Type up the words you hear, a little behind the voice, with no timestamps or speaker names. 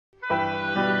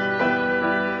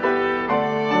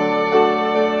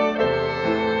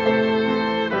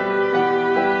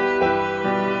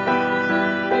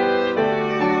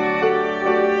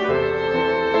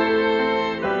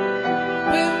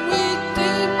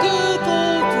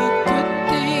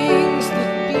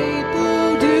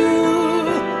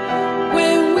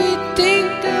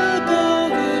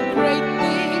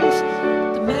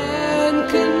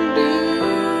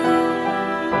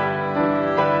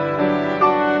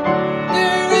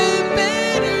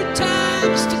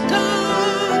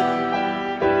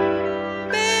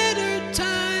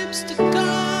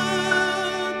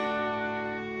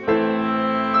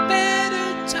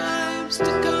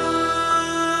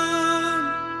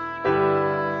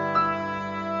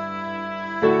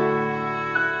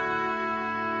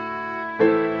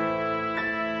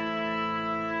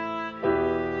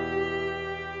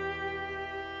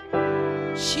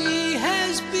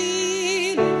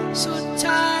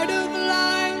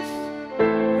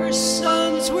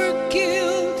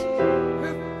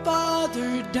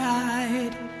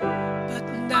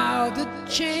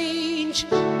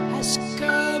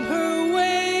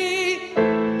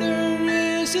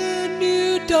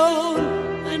dawn,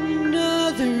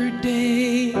 another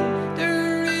day.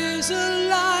 There is a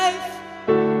life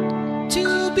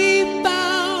to be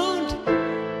found.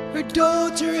 Her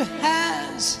daughter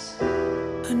has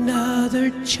another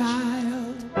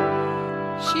child.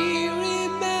 She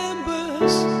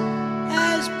remembers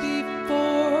as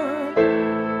before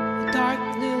the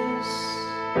darkness,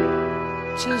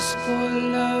 just for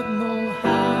love,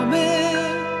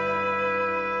 Mohammed,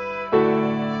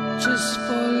 just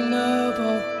for love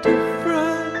of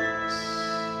difference.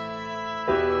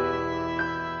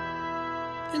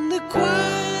 In the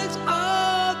quiet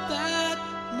of that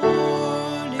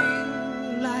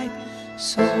morning light,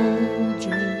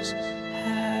 soldiers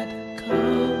had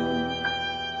come.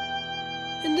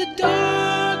 In the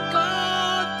dark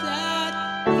of that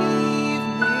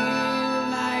evening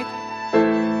light,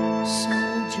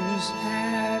 soldiers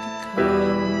had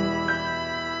come.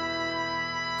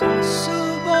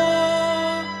 Kosovo,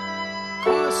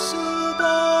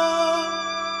 Kosovo,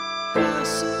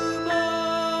 Kosovo,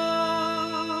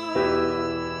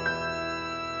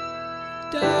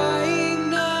 dying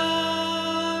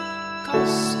now.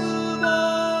 Kosovo,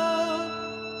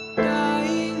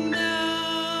 dying now.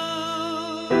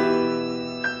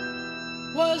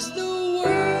 Was the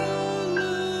world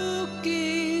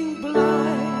looking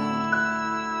blind?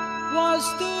 Was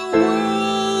the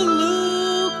world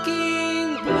looking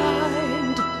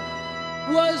blind?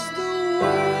 Was the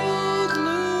world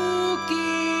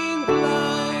looking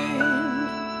blind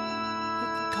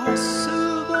at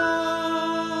Kosovo?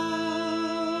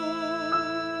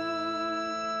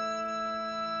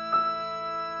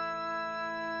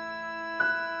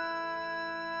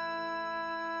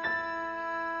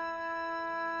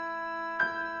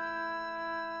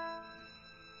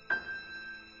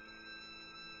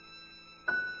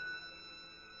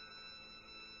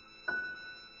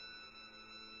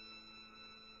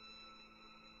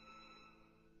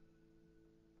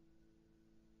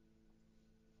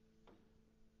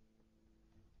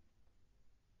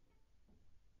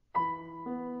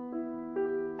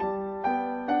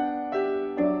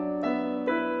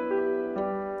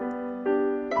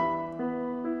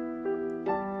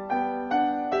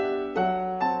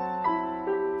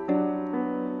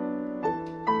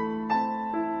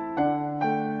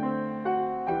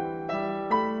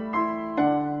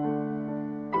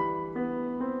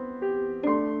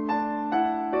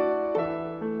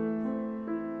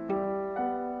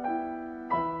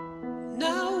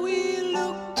 Now we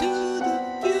look to the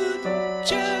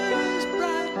future as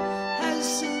bright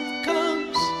as it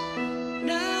comes.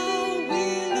 Now we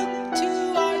look to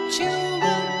our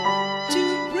children to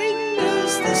bring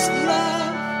us this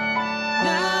love.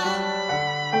 Now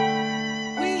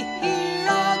we hear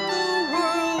of the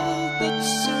world that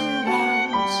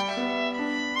surrounds.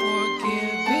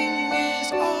 Forgiving is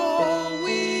all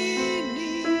we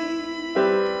need.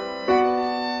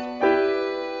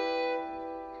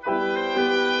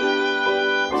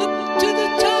 Look to the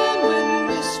time when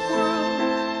this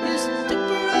world is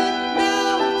different.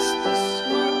 Now it's this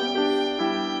world.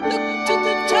 Look to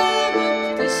the time of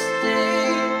this day.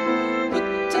 Look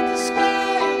to the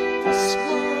sky of this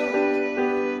world.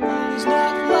 All is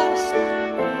not lost.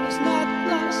 All is not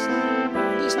lost.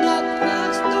 All is not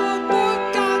lost nor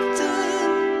forgotten.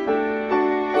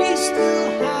 We still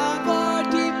have our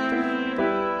deep.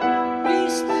 We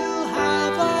still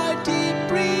have our deep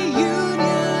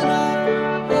reunion of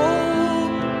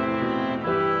hope.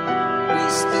 We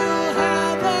still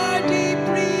have our deep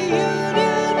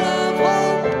reunion of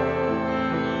hope.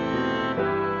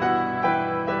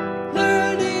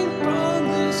 Learning from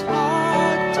this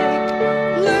heartache,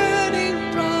 learning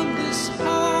from this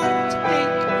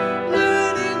heartache,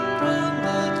 learning from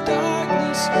the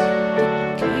darkness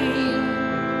that came.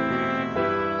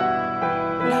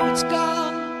 Now it's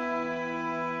gone.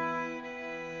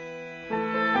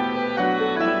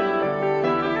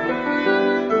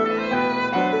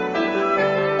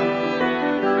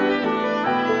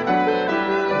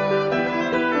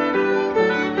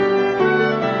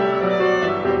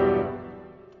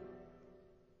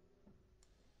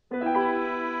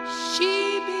 She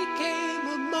became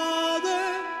a mother,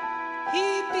 he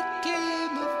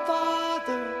became a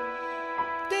father.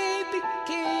 They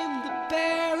became the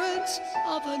parents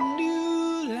of a new